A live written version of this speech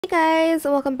Hey guys,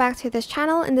 and welcome back to this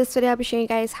channel. In this video I'll be showing you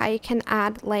guys how you can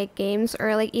add like games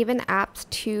or like even apps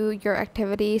to your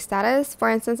activity status. For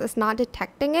instance, it's not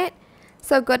detecting it.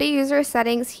 So go to user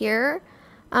settings here.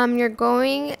 You're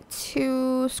going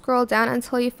to scroll down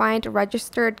until you find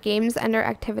registered games under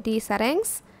activity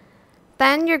settings.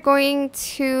 Then you're going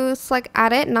to select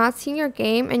add it, not seeing your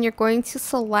game, and you're going to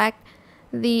select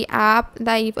the app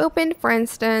that you've opened, for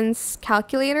instance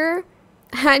calculator.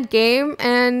 Add game,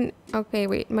 and okay,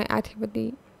 wait, my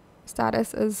activity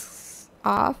status is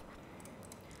off.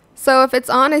 So if it's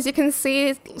on, as you can see,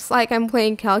 it's like I'm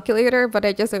playing calculator, but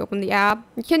I just opened the app.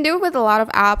 You can do it with a lot of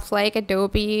apps like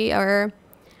Adobe or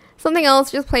something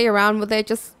else. Just play around with it.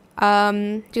 Just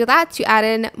do that to add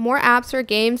in more apps or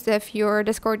games if your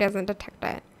Discord doesn't detect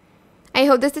it. I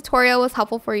hope this tutorial was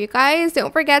helpful for you guys.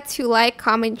 Don't forget to like,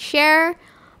 comment, share.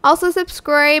 Also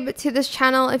subscribe to this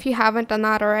channel if you haven't done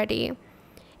that already.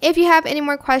 If you have any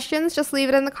more questions, just leave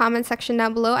it in the comment section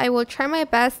down below. I will try my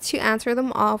best to answer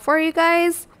them all for you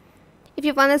guys. If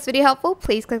you found this video helpful,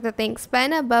 please click the thanks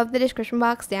button above the description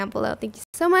box down below. Thank you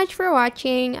so much for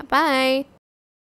watching. Bye!